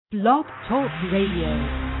Blog Talk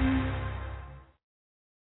Radio.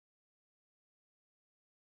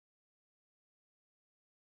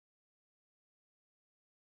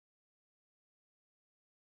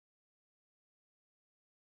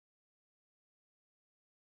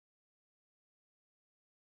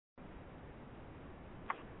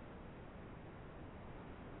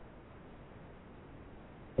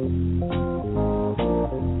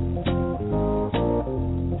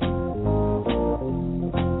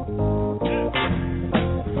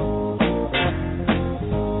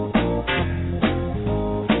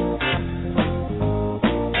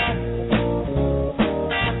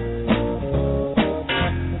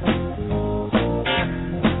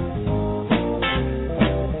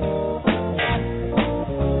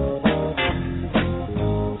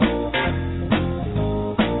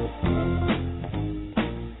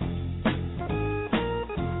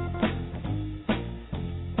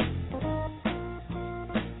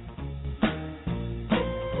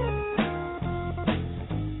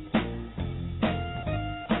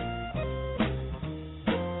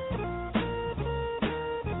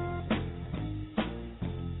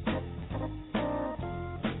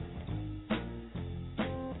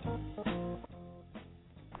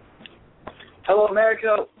 Hello,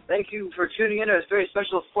 America. Thank you for tuning in to this very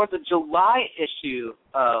special 4th of July issue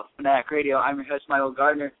of Fanatic Radio. I'm your host, Michael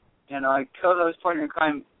Gardner, and our co-host, partner in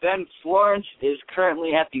crime, Ben Florence, is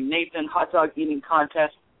currently at the Nathan Hot Dog Eating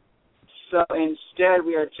Contest. So instead,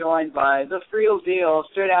 we are joined by the Friel deal,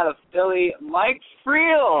 straight out of Philly, Mike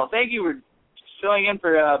Friel. Thank you for filling in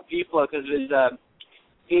for B-Flow because of his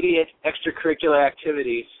idiot extracurricular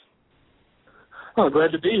activities. Oh,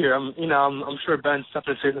 glad to be here. I'm sure Ben's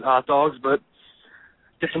something to say with hot dogs, but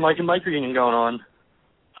get some Mike and Mike reunion going on.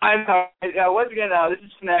 Once again, this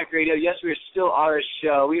is Fanatic Radio. Yes, we are still on our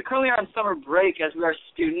show. We are currently on summer break as we are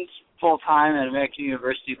students full-time at American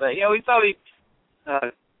University, but, we thought we'd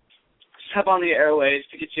step on the airwaves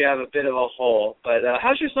to get you out of a bit of a hole. But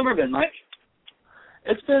how's your summer been, Mike?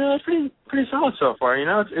 It's been pretty solid so far.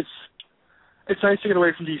 It's nice to get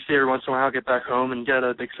away from D.C. every once in a while, get back home and get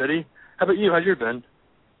a big city. How about you? How's your been?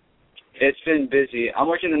 It's been busy. I'm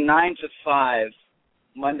working 9 to 5,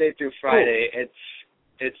 Monday through Friday. Cool.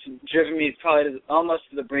 It's driven me probably almost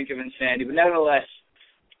to the brink of insanity, but nevertheless,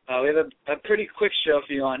 we have a pretty quick show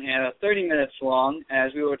for you on hand, 30 minutes long,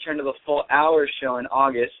 as we will return to the full hour show in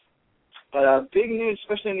August. But big news,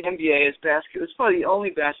 especially in the NBA, is basketball. It's probably the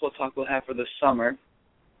only basketball talk we'll have for the summer.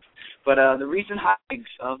 But the recent hires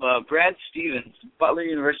of Brad Stevens, Butler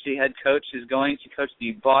University head coach, is going to coach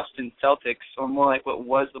the Boston Celtics, or more like what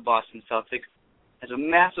was the Boston Celtics, has a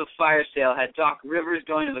massive fire sale, had Doc Rivers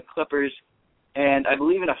going to the Clippers, and I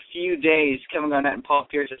believe in a few days, Kevin Garnett and Paul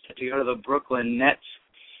Pierce are set to go to the Brooklyn Nets.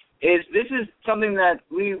 This is something that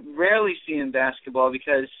we rarely see in basketball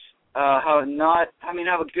because how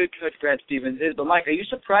a good coach Brad Stevens is. But, Mike, are you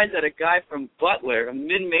surprised that a guy from Butler, a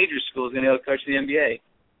mid-major school, is going to go coach the NBA?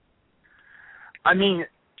 I mean,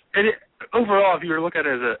 overall, if you were to look at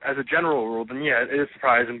it as a general rule, then yeah, it is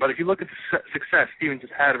surprising. But if you look at the success Stevens has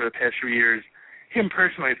had over the past few years, him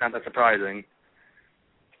personally, it's not that surprising.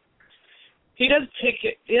 He does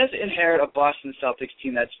inherit a Boston Celtics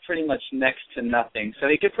team that's pretty much next to nothing, so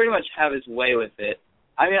he could pretty much have his way with it.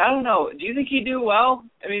 I mean, I don't know. Do you think he'd do well?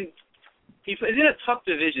 I mean, he's in a tough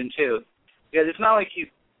division too, because it's not like he's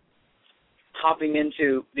hopping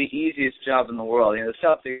into the easiest job in the world. The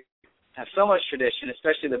Celtics have so much tradition,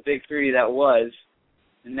 especially the big three that was,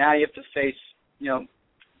 and now you have to face,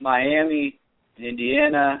 Miami, and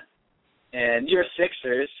Indiana, and your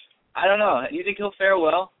Sixers. I don't know. Do you think he'll fare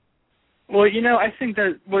well? Well, I think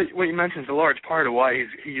that what you mentioned is a large part of why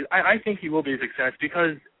I think he will be a success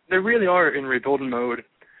because they really are in rebuilding mode,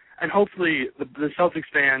 and hopefully the Celtics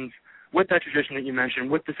fans, with that tradition that you mentioned,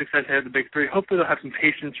 with the success they have the big three, hopefully they'll have some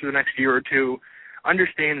patience for the next year or two,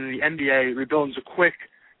 understanding the NBA rebuilding is a quick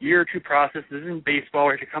year or two process. This isn't baseball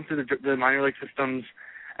where it can come through the minor league systems.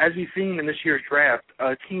 As we've seen in this year's draft,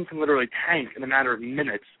 a team can literally tank in a matter of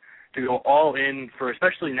minutes to go all in for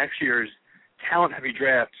especially next year's talent-heavy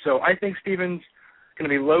draft. So I think Stevens going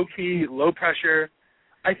to be low-key, low pressure.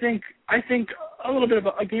 I think a little bit of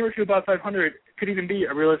a game or two above 500 could even be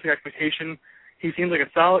a realistic expectation. He seems like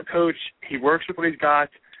a solid coach. He works with what he's got.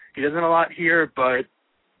 He doesn't have a lot here, but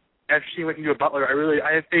after seeing what he can do at Butler,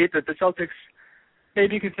 I have faith that the Celtics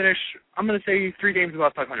maybe can finish, I'm going to say, 3 games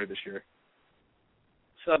above 500 this year.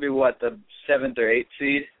 So that'll be what, the 7th or 8th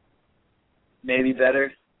seed? Maybe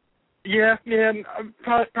better? Yeah,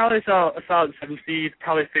 probably a solid 7th seed.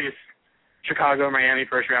 Probably face Chicago or Miami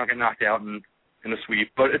first round, get knocked out in the sweep.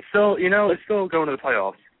 But it's still, it's still going to the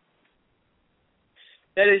playoffs.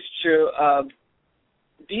 That is true.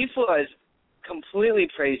 Beefla is completely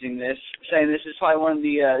praising this, saying this is probably one of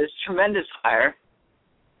the this tremendous hire,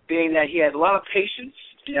 being that he had a lot of patience.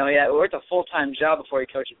 He worked a full-time job before he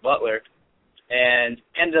coached at Butler, and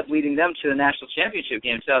ended up leading them to the national championship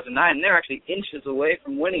game in 2009. And they're actually inches away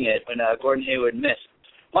from winning it when Gordon Hayward missed.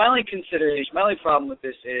 My only problem with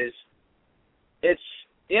this is, the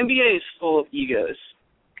NBA is full of egos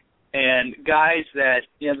and guys that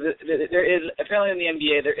there is apparently in the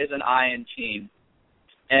NBA there is an I in team,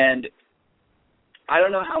 and I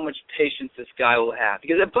don't know how much patience this guy will have,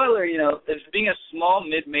 because at Butler, as being a small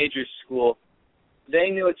mid-major school, they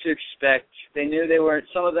knew what to expect. They knew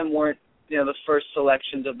some of them weren't the first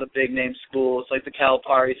selections of the big name schools like the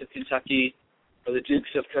Calipari's of Kentucky or the Dukes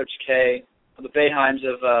of Coach K or the Boeheims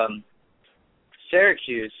of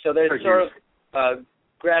Syracuse. So they're sort of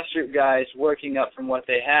grassroots guys working up from what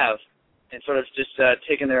they have and sort of just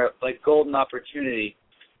taking their golden opportunity.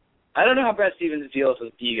 I don't know how Brad Stevens deals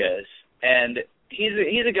with egos, and he's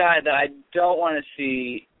a guy that I don't want to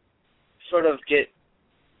see sort of get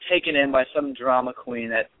taken in by some drama queen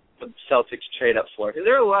that the Celtics trade up for, because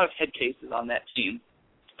there are a lot of head cases on that team.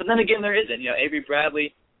 But then again, there isn't. Avery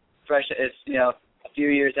Bradley, fresh is a few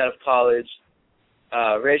years out of college.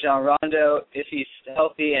 Rajon Rondo, if he's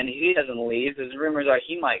healthy and he doesn't leave, there's rumors are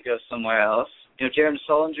he might go somewhere else. Jaron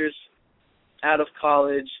Solinger's out of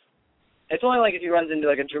college. It's only if he runs into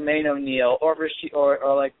a Jermaine O'Neal or a Rasheed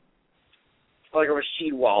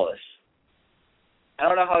Wallace. I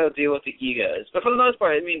don't know how he'll deal with the egos, but for the most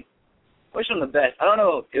part, wish them the best. I don't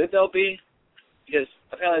know how good they'll be, because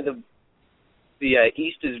apparently the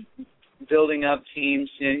East is building up teams.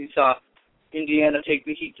 You saw Indiana take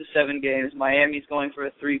the Heat to 7 games. Miami's going for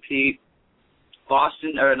a 3-peat.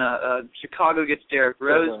 Chicago gets Derrick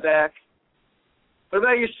Rose back. What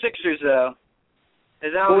about your Sixers, though?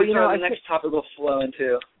 Is that what the next topic will flow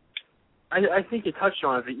into? I think you touched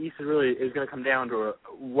on it. The East is going to come down to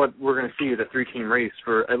what we're going to see, the 3-team race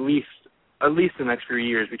for at least the next few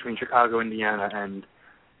years between Chicago, Indiana, and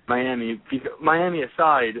Miami. Miami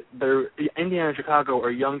aside, Indiana and Chicago are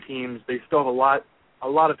young teams. They still have a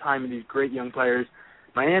lot of time in these great young players.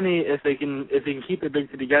 Miami, if they can keep their big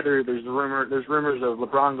two together, there's rumors of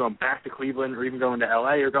LeBron going back to Cleveland or even going to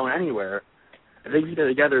LA or going anywhere. If they keep it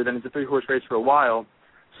together, then it's a 3-horse race for a while.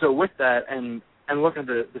 So with that, and looking at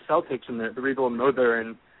the Celtics and the rebuild mode there,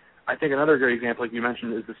 and I think another great example, like you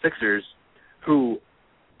mentioned, is the Sixers, who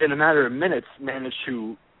in a matter of minutes managed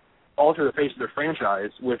to alter the face of their franchise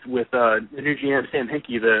with the new GM, Sam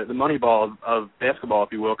Hinkie, the money ball of basketball,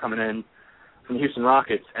 if you will, coming in from the Houston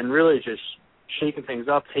Rockets, and really just shaking things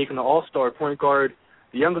up, taking the all-star point guard,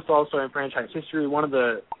 the youngest all-star in franchise history, one of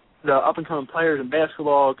the up-and-coming players in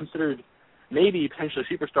basketball, considered maybe potentially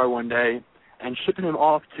a superstar one day, and shipping him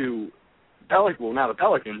off to now the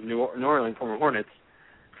Pelicans, New Orleans, former Hornets,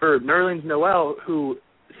 for Nerlens Noel, who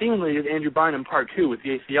seemingly is Andrew Bynum Part 2 with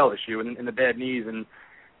the ACL issue and the bad knees, and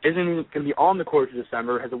isn't going to be on the court for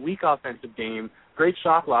December, has a weak offensive game, great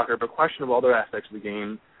shot blocker, but questionable other aspects of the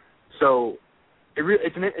game. So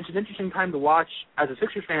it's an interesting time to watch as a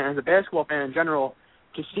Sixers fan, as a basketball fan in general,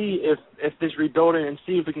 to see if this rebuilding and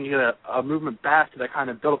see if we can get a movement back to that kind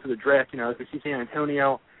of build up to the draft. If we see San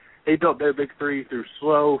Antonio, they built their big three through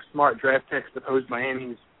slow, smart draft picks opposed to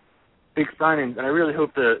Miami's big signings, and I really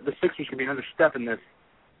hope the Sixers can be another step in this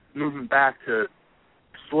movement back to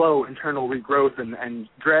slow internal regrowth and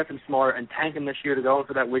drafting smart and tanking this year to go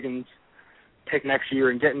for that Wiggins pick next year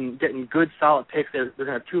and getting good, solid picks. They're going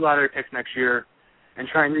to have 2 lottery picks next year and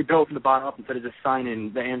try and rebuild from the bottom up instead of just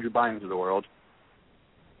signing the Andrew Bynums of the world.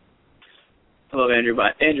 I love Andrew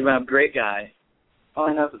Bynum. Andrew Bynum, great guy. All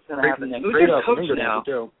I know is what's going to happen then. Who's their coach now?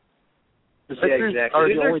 The Sixers are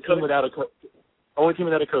the only team without a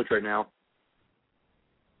coach right now.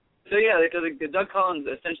 So, yeah, because Doug Collins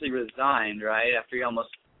essentially resigned, right, after he almost,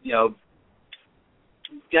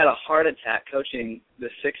 got a heart attack coaching the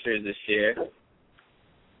Sixers this year.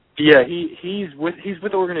 Yeah, he's with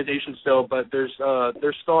the organization still, but there's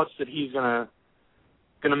thoughts that he's gonna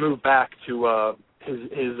move back to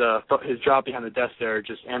his job behind the desk there,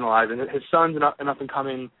 just analyzing. His son's an up and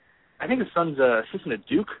coming. I think his son's assistant at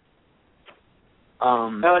Duke.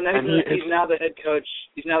 And he's now the head coach.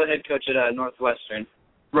 He's now the head coach at Northwestern.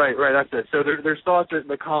 Right, that's it. So there's thoughts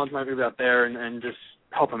that Collins might move out there and just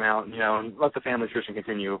help him out, and let the family tradition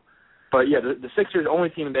continue. But yeah, the Sixers only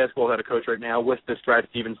team in basketball without a coach right now, with this Brad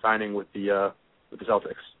Stevens signing with the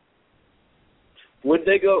Celtics. Would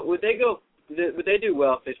they do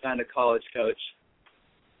well if they signed a college coach?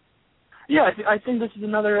 Yeah, I think this is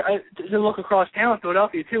another. To look across town,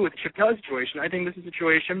 Philadelphia too, with the Chip Kelly situation. I think this is a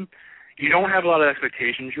situation you don't have a lot of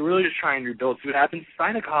expectations. You're really just trying to rebuild. See what happens.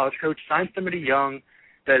 Sign a college coach. Sign somebody young.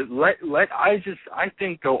 I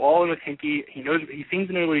think go all in with Hinkie. He seems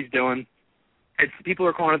to know what he's doing. People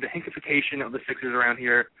are calling it the Hinkification of the Sixers around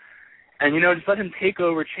here. And, just let him take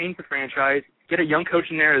over, change the franchise, get a young coach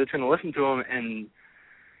in there that's going to listen to him and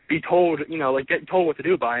be told, get told what to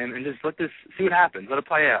do by him, and just see what happens. Let it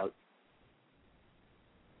play out.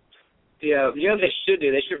 Yeah, what they should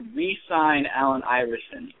do? They should re-sign Allen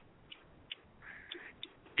Iverson.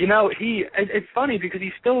 It's funny because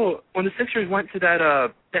he still, when the Sixers went to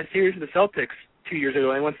that series with the Celtics 2 years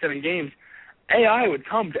ago, and won 7 games, AI would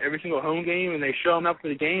come to every single home game and they show him up for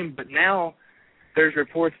the game. But now there's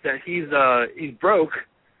reports that he's broke.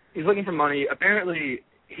 He's looking for money. Apparently,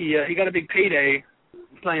 he got a big payday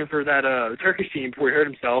playing for that Turkish team before he hurt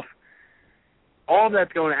himself. All of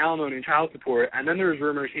that's going to alimony and child support. And then there was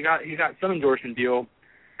rumors he got some endorsement deal,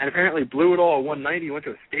 and apparently blew it all one night. He went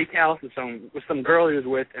to a steakhouse with some girl he was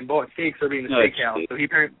with and bought steaks for being in the steakhouse. So he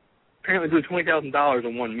apparently blew $20,000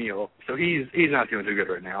 on one meal. So he's not doing too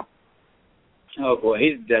good right now. Oh boy,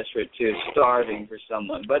 he's desperate too, starving for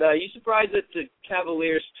someone. But you surprised that the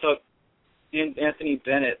Cavaliers took Anthony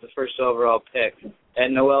Bennett, the first overall pick,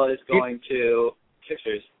 and Noel is going to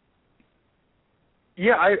Sixers?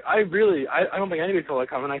 Yeah, I don't think anybody saw that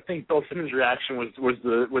coming. I think Bill Simmons' reaction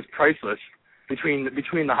was priceless. Between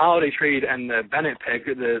the Holiday trade and the Bennett pick,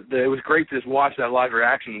 it was great to just watch that live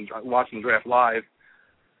reaction, watching the draft live.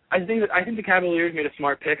 I think the Cavaliers made a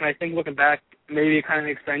smart pick, and I think looking back, maybe it kind of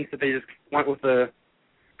makes sense that they just went with that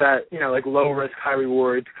low risk, high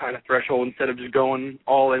reward kind of threshold instead of just going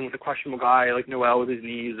all in with a questionable guy like Noel with his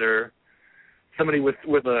knees, or somebody with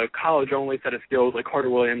a college only set of skills like Carter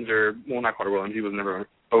Williams, or not Carter Williams, he was never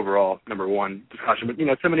overall number one discussion, but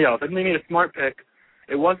somebody else. I think they made a smart pick.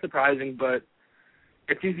 It was surprising, but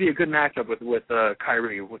it seems to be a good matchup with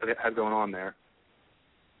Kyrie, what they have going on there.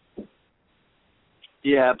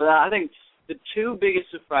 Yeah, but I think the two biggest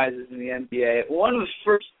surprises in the NBA, one was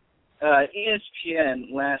first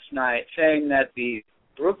ESPN last night saying that the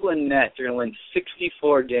Brooklyn Nets are going to win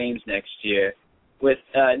 64 games next year with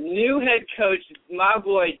new head coach, my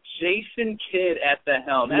boy Jason Kidd at the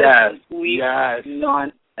helm. That is complete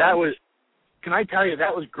nonsense. Can I tell you,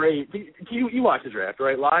 that was great. You watched the draft,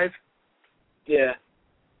 right, live? Yeah.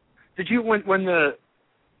 Did you, when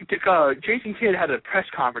Jason Kidd had a press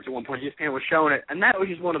conference at one point, ESPN was showing it, and that was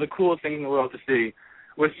just one of the coolest things in the world to see,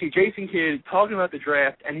 was see Jason Kidd talking about the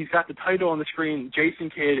draft, and he's got the title on the screen, Jason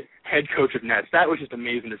Kidd, head coach of Nets. That was just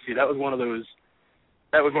amazing to see. That was one of those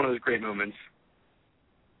great moments.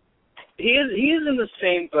 He is in the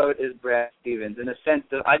same boat as Brad Stevens in the sense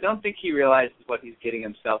that I don't think he realizes what he's getting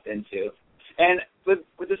himself into. And with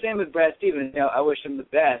the same with Brad Stevens, I wish him the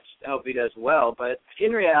best. I hope he does well. But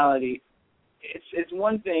in reality, it's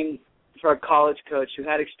one thing for a college coach who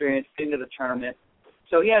had experience into the tournament,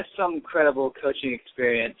 so he has some credible coaching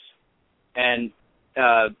experience and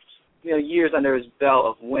years under his belt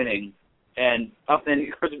of winning. And of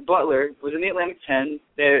course, Butler was in the Atlantic 10.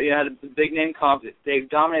 They had a big name comp. They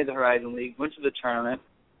dominated the Horizon League, went to the tournament,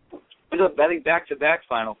 ended up betting back-to-back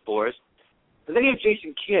Final Fours. But then you have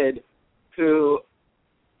Jason Kidd, who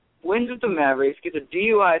wins with the Mavericks, gets a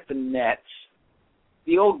DUI at the Nets.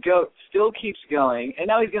 The old GOAT still keeps going, and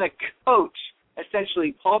now he's going to coach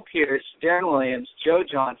essentially Paul Pierce, Darren Williams, Joe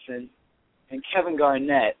Johnson, and Kevin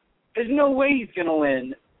Garnett. There's no way he's going to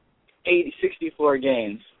win 64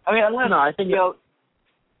 games. I mean, unless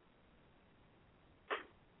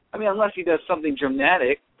he does something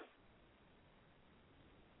dramatic.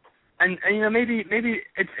 And maybe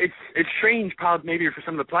it's strange, probably maybe for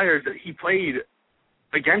some of the players that he played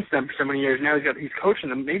against them for so many years. Now he's coaching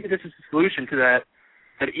them. Maybe this is the solution to that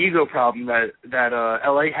ego problem that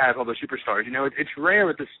LA has, all the superstars. It's rare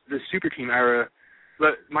with this super team era,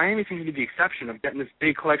 but Miami seems to be the exception of getting this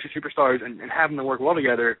big collection of superstars and having them work well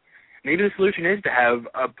together. Maybe the solution is to have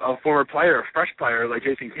a former player, a fresh player like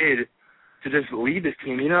Jason Kidd, to just lead this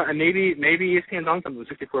team, and maybe ESPN's on something with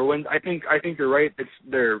 64 wins. I think you're right.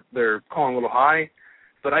 They're calling a little high,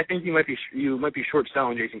 but I think you might be short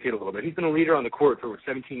selling Jason Kidd a little bit. He's been a leader on the court for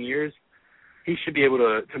 17 years. He should be able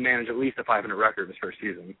to manage at least a 500 record his first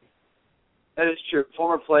season. That is true.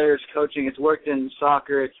 Former players coaching. It's worked in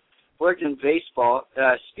soccer. It's worked in baseball.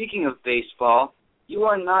 Speaking of baseball, you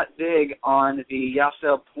are not big on the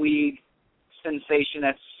Yasiel Puig sensation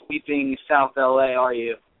that's sweeping South LA, are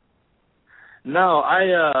you? No,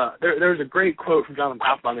 there was a great quote from Jonathan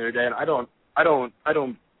Papelbon the other day, and I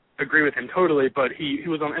don't agree with him totally, but he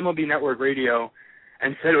was on MLB Network Radio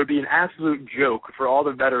and said it would be an absolute joke for all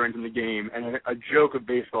the veterans in the game and a joke of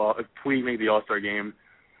baseball if Puig made the All-Star game.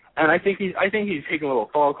 And I think he's taking a little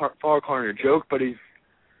far corner joke, but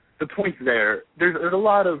the point's there. There's a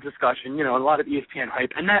lot of discussion, a lot of ESPN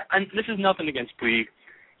hype, and this is nothing against Puig.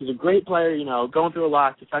 He's a great player, going through a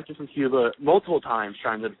lot, defected from Cuba multiple times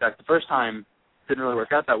trying to defect. The first time didn't really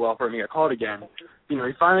work out that well for him. He got called again. He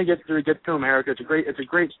finally gets through, gets to America. It's a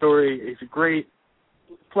great story. He's a great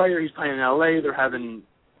player. He's playing in LA. They're having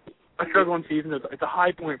a struggling season. It's a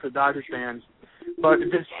high point for the Dodgers fans. But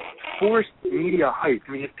this forced media hype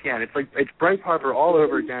from ESPN, it's Bryce Harper all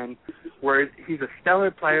over again, where he's a stellar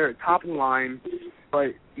player, top of the line, but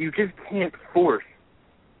you just can't force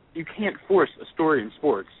a story in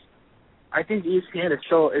sports. I think ESPN is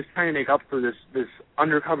trying to make up for this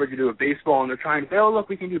undercover to do of baseball, and they're trying to say, oh, look,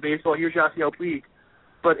 we can do baseball, here's Yasiel Puig.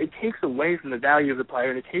 But it takes away from the value of the player,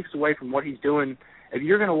 and it takes away from what he's doing. If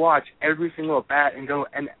you're going to watch every single at-bat and go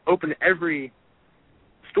and open every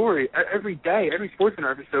story, every day, every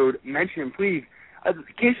SportsCenter episode mentioning Puig,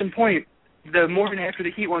 case in point, the morning after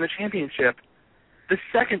the Heat won the championship, the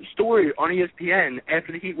second story on ESPN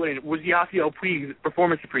after the Heat winning was Yasiel Puig's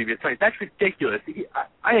performance the previous night. That's ridiculous.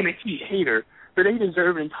 I am a Heat hater, but they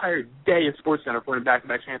deserve an entire day of SportsCenter for a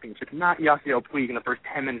back-to-back championship, not Yasiel Puig in the first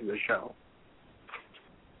 10 minutes of the show.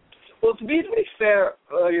 Well, to be fair,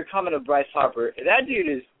 your comment of Bryce Harper, that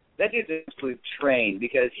dude's an absolute train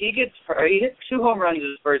because he hits 2 home runs in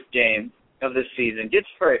his first game of this season, gets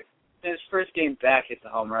hurt, and his first game back hits a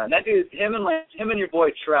home run. That dude, him and your boy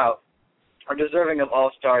Trout are deserving of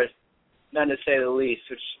all-stars, none to say the least,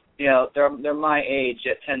 which, they're my age,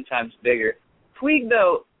 yet 10 times bigger. Puig,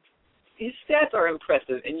 though, his stats are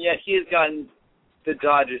impressive, and yet he has gotten the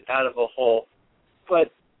Dodgers out of a hole.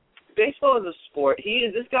 But baseball is a sport.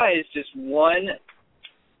 This guy is just one,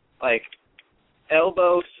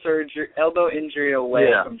 elbow injury away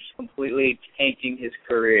from just completely tanking his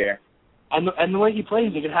career. And the way he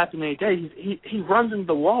plays, it could happen any day. He runs into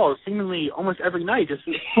the wall seemingly almost every night, just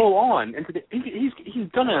full on. And he's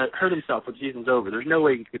gonna hurt himself when the season's over. There's no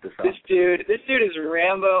way he can get this up. This dude is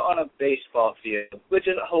Rambo on a baseball field, which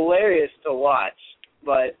is hilarious to watch.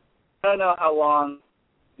 But I don't know how long.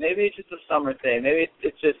 Maybe it's just a summer thing. Maybe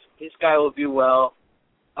it's just this guy will do well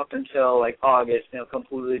up until August, and he'll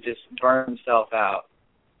completely just burn himself out.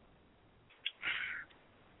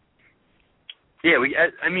 Yeah,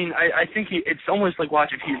 I think it's almost like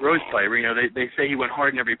watching Pete Rose play. They say he went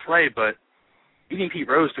hard in every play, but even Pete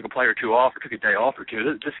Rose took a play or two off, or took a day off or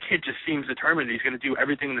two. This kid just seems determined that he's going to do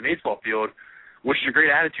everything in the baseball field, which is a great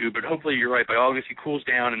attitude. But hopefully, you're right. By August, he cools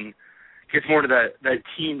down and gets more to that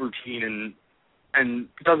team routine and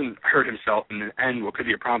doesn't hurt himself and end what could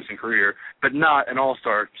be a promising career, but not an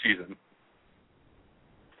all-star season.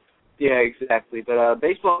 Yeah, exactly. But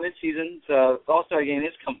baseball mid-season, the all-star game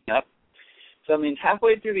is coming up. So,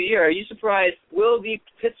 halfway through the year, are you surprised, will the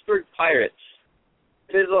Pittsburgh Pirates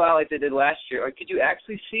fizzle out like they did last year, or could you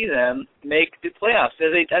actually see them make the playoffs?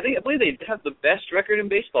 I believe they have the best record in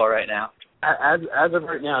baseball right now. As of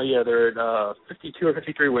right now, yeah, they're at 52 or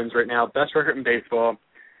 53 wins right now, best record in baseball.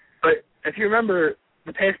 But if you remember,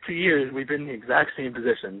 the past 2 years, we've been in the exact same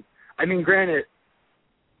position. Granted,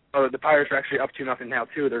 the Pirates are actually up 2-0 now,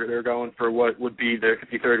 too. They're going for what would be their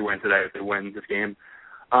 53rd win today if they win this game.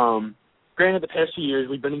 Granted, the past 2 years,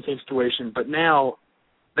 we've been in the same situation, but now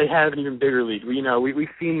they have an even bigger lead. We've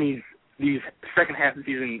seen these second half of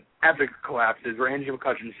the season epic collapses where Andrew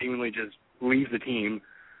McCutchen seemingly just leaves the team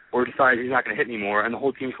or decides he's not going to hit anymore, and the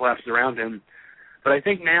whole team collapses around him. But I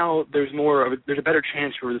think now there's a better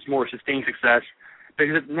chance for this more sustained success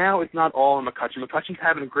because now it's not all on McCutchen. McCutchen's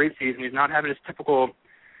having a great season. He's not having his typical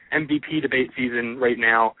MVP debate season right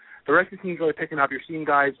now. The rest of the team's really picking up. You're seeing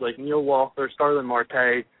guys like Neil Walker, Starlin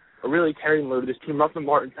Marte are really carrying the load of this team. Russell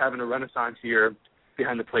Martin's having a renaissance here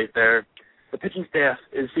behind the plate there. The pitching staff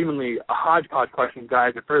is seemingly a hodgepodge collection of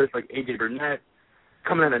guys at first, like A.J. Burnett,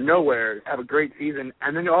 coming out of nowhere, have a great season.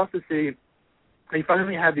 And then you also see they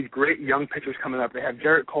finally have these great young pitchers coming up. They have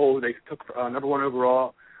Jarrett Cole, who they took number 1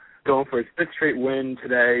 overall, going for his 5th straight win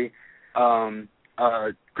today. Jason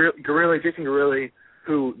Guerrilli,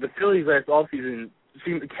 who the Phillies last offseason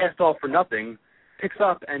seemed to cast off for nothing, picks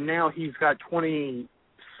up, and now he's got 28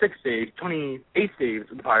 saves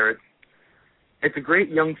with the Pirates. It's a great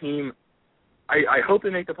young team. I hope they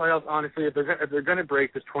make the playoffs, honestly. If they're going to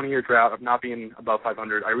break this 20-year drought of not being above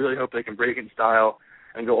 500, I really hope they can break it in style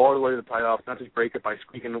and go all the way to the playoffs, not just break it by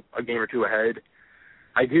squeaking a game or two ahead.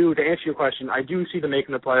 To answer your question, I do see them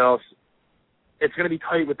making the playoffs. It's going to be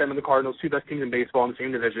tight with them and the Cardinals, 2 best teams in baseball in the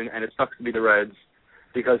same division, and it sucks to be the Reds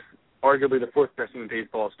because arguably the 4th best team in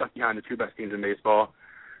baseball is stuck behind the 2 best teams in baseball.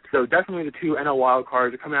 So definitely the 2 NL wild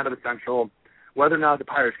cards are coming out of the Central. Whether or not the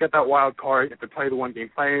Pirates get that wild card, if they play the one-game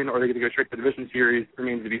play-in, or they get to go straight to the division series,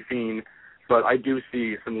 remains to be seen. but I do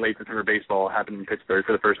see some late September baseball happening in Pittsburgh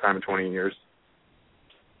for the first time in 20 years.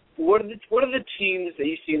 What are the teams that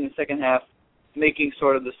you see in the second half making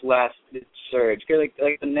sort of this last surge?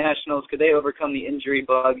 Like the Nationals, could they overcome the injury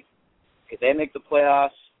bug? Could they make the playoffs?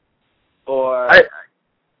 Or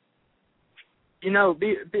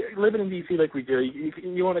living in D.C. like we do,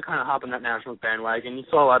 you want to kind of hop on that Nationals bandwagon. You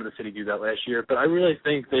saw a lot of the city do that last year, but I really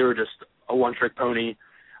think they were just a one-trick pony.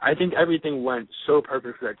 I think everything went so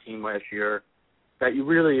perfect for that team last year that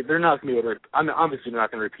they're not going to be able to. Obviously, they're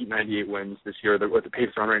not going to repeat 98 wins this year. What the pace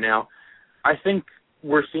are on right now. I think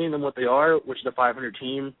we're seeing them what they are, which is a 500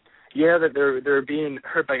 team. Yeah, that they're being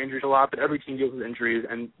hurt by injuries a lot, but every team deals with injuries,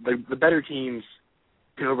 and the better teams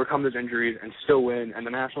can overcome those injuries and still win. And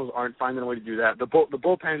the Nationals aren't finding a way to do that. The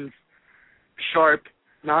bullpen's sharp,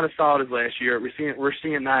 not as solid as last year. We're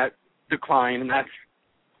seeing that decline, and that's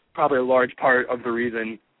probably a large part of the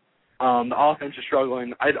reason. The offense is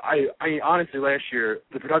struggling. I honestly, last year,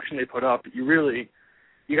 the production they put up, you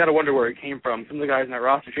got to wonder where it came from. Some of the guys in that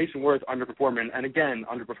roster, Jason Worth, underperforming, and again,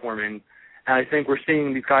 underperforming. And I think we're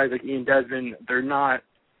seeing these guys like Ian Desmond, they're not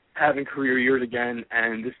having career years again,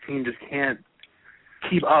 and this team just can't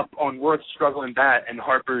keep up on Worth's struggling bat and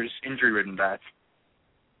Harper's injury-ridden bats.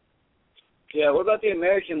 Yeah, what about the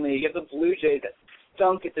American League? You have the Blue Jays that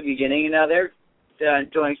stunk at the beginning, and now they're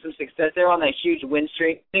enjoying some success. They're on that huge win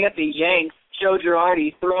streak. They got the Yanks, Joe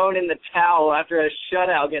Girardi, thrown in the towel after a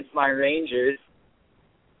shutout against my Rangers.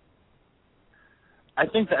 I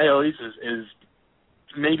think the AL East is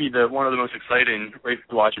maybe one of the most exciting races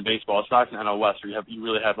to watch in baseball, aside from the NL West, where you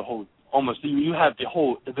really have the whole you have the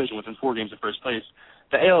whole division within 4 games of first place.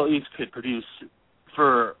 The AL East could produce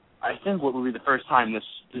for, I think, what will be the first time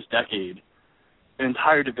this decade, an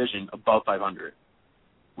entire division above 500,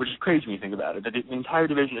 which is crazy when you think about it. That the entire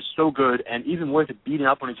division is so good, and even with it beating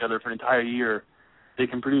up on each other for an entire year, they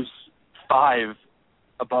can produce 5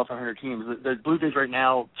 above 500 teams. The Blue Jays right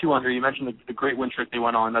now, 200. You mentioned the great win streak they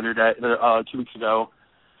went on the other day, 2 weeks ago,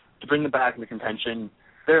 to bring them back into contention.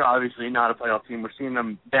 They're obviously not a playoff team. We're seeing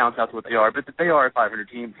them bounce out to what they are, but they are a 500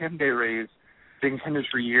 team. Tampa Bay Rays, big contenders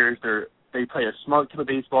for years. They play a smart type of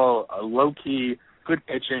baseball, a low-key, good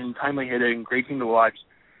pitching, timely hitting, great team to watch.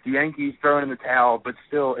 The Yankees throwing in the towel, but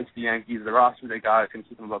still it's the Yankees. The roster they got is going to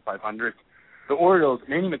keep them above 500. The Orioles,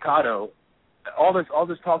 Manny Machado, all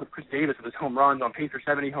this talk of Chris Davis with his home runs, on pace for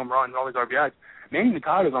 70 home runs and all these RBIs. Manny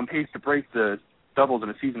Machado is on pace to break the doubles in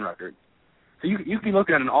a season record. So you could be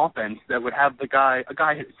looking at an offense that would have a guy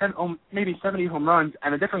hit maybe 70 home runs,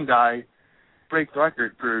 and a different guy break the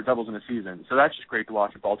record for doubles in a season. So that's just great to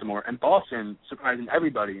watch at Baltimore. And Boston, surprising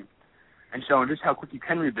everybody, and showing just how quick you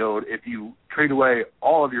can rebuild if you trade away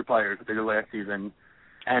all of your players that they did last season,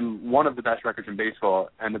 and one of the best records in baseball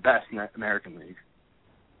and the best in the American League.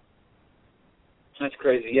 That's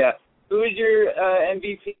crazy, yeah. Who is your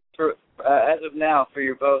MVP for as of now for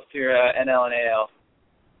your NL and AL?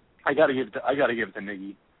 I gotta give it to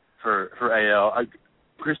Miggy for AL.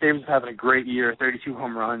 Chris Davis is having a great year, 32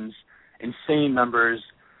 home runs, insane numbers.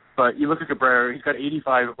 But you look at Cabrera, he's got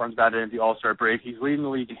 85 runs batted in the All-Star break. He's leading the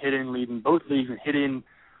league in hitting, leading both leagues in hitting,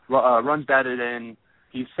 runs batted in.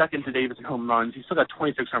 He's second to Davis in home runs. He's still got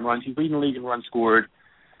 26 home runs. He's leading the league in runs scored.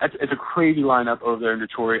 It's a crazy lineup over there in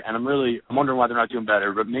Detroit, and I'm wondering why they're not doing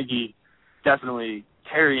better. But Miggy definitely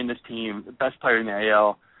carrying this team, the best player in the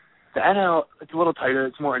AL. The NL, it's a little tighter.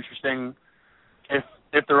 It's more interesting. If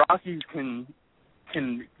the Rockies can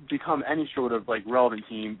become any sort of relevant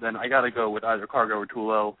team, then I got to go with either Cargo or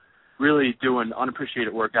Tulo, really doing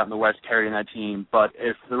unappreciated work out in the West, carrying that team. But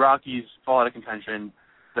if the Rockies fall out of contention,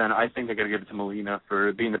 then I think I got to give it to Molina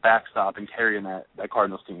for being the backstop and carrying that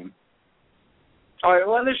Cardinals team. All right,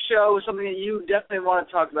 well, on this show is something that you definitely want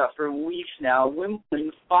to talk about for weeks now.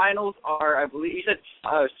 Wimbledon finals are, I believe, you said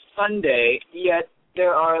Sunday, yet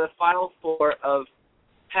there are the final 4 of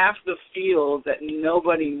half the field that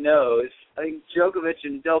nobody knows. I think Djokovic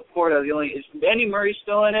and Del Potro are the only. Is Andy Murray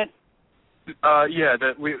still in it? Yeah,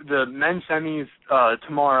 the men's semis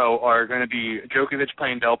tomorrow are going to be Djokovic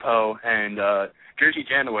playing Del Po and Jerzy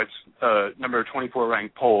Janowicz, number 24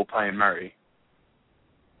 ranked Pole, playing Murray.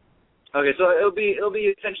 Okay, so it'll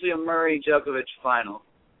be essentially a Murray Djokovic final.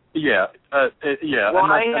 Yeah, yeah.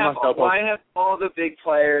 Why have all the big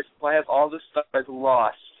players? Why have all the stars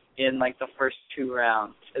lost in the first 2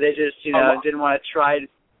 rounds? They just didn't want to try.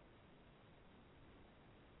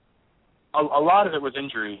 A lot of it was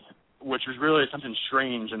injury, which was really something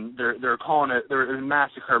strange, and they're calling it. There was a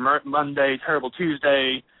massacre Monday, terrible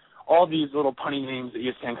Tuesday, all these little punny names that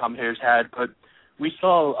ESPN commentators had. But we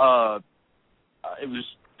saw it was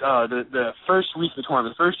the first week of the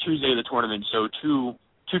tournament, the first Tuesday of the tournament. So two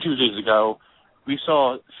Tuesdays ago, we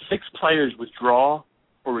saw 6 players withdraw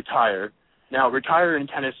or retire. Now, retire in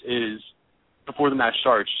tennis is before the match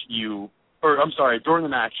starts. During the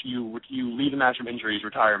match, you leave the match from injuries,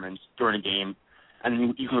 retirements during a game,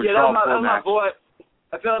 and you can withdraw before the match.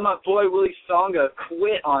 I feel like my boy Willie Songa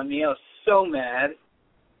quit on me. I was so mad.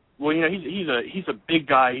 Well, he's a big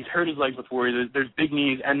guy. He's hurt his legs before. There's big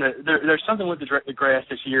knees, and there's something with the grass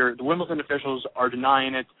this year. The Wimbledon officials are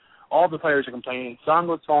denying it. All the players are complaining.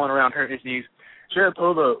 Songa's falling around, hurting his knees.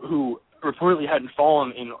 Sharapova, who reportedly hadn't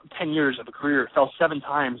fallen in 10 years of a career, fell 7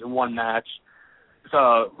 times in one match.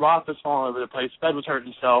 Roth was falling over the place. Fed was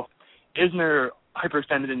hurting himself. Isner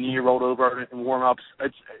hyperextended a knee, rolled over in warm-ups.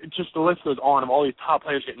 It's just the list goes on of all these top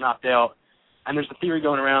players getting knocked out. And there's a theory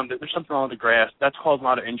going around that there's something wrong with the grass. That's causing a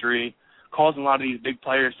lot of injury, causing a lot of these big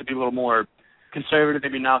players to be a little more conservative,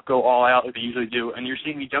 maybe not go all out like they usually do. And you're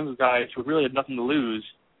seeing these younger guys who really had nothing to lose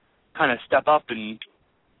kind of step up. And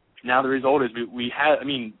now the result is we had,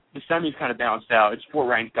 the semis kind of balanced out. It's 4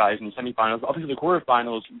 ranked guys in the semifinals. Up to the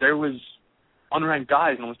quarterfinals, there was unranked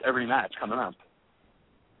guys in almost every match coming up.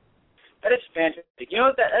 That is fantastic. You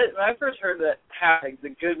know what? When I first heard that the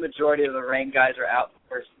good majority of the ranked guys are out the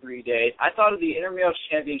first 3 days, I thought of the intramural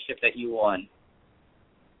championship that you won,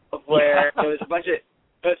 where it was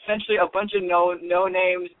essentially a bunch of no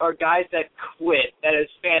names or guys that quit. That is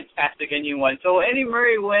fantastic, and you won. So Andy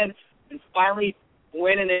Murray win and finally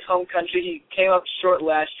win in his home country. He came up short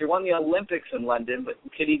last year, won the Olympics in London, but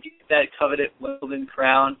could he get that coveted Wimbledon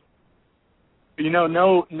crown?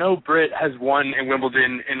 No Brit has won in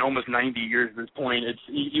Wimbledon in almost 90 years at this point.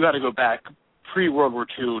 You got to go back pre-World War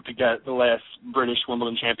II to get the last British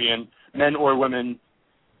Wimbledon champion, men or women.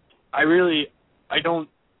 I don't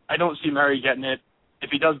see Murray getting it. If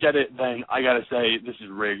he does get it, then I got to say this is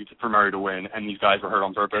rigged for Murray to win, and these guys were hurt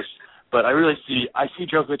on purpose. But I see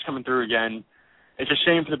Djokovic coming through again. It's a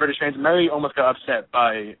shame for the British fans. Murray almost got upset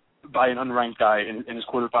by an unranked guy in his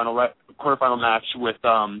quarterfinal match with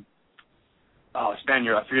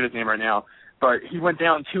Spaniard, I forget his name right now, but he went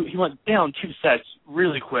down 2 sets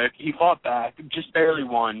really quick. He fought back, just barely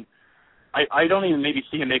won. I don't even maybe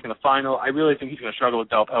see him making the final. I really think he's going to struggle with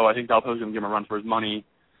Delpo. I think Delpo's going to give him a run for his money.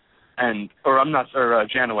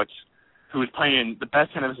 Janowicz, who is playing the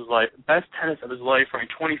best tennis of his life,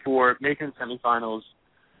 ranked 24, making semifinals.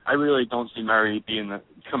 I really don't see Murray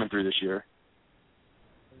coming through this year.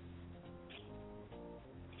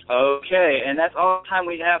 Okay, and that's all the time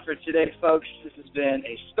we have for today, folks. This has been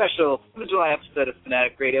a special July episode of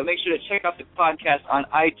Fanatic Radio. Make sure to check out the podcast on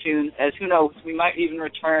iTunes, as who knows, we might even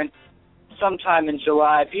return sometime in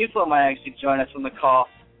July. Beautiful might actually join us on the call.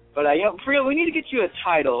 But, Friel, we need to get you a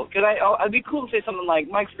title. I'd be cool to say something like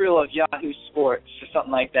Mike Friel of Yahoo Sports or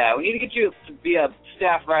something like that. We need to get you to be a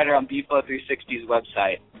staff writer on BFO 360's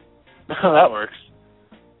website. That works.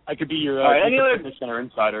 I could be your fitness center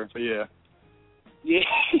insider, but yeah. Yeah.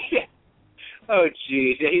 Oh,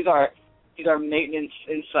 geez. Yeah, he's our maintenance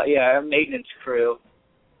our maintenance crew.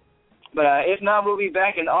 But if not, we'll be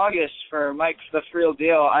back in August for Mike's The Friel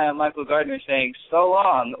Deal. I am Michael Gardner saying so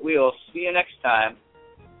long. We'll see you next time.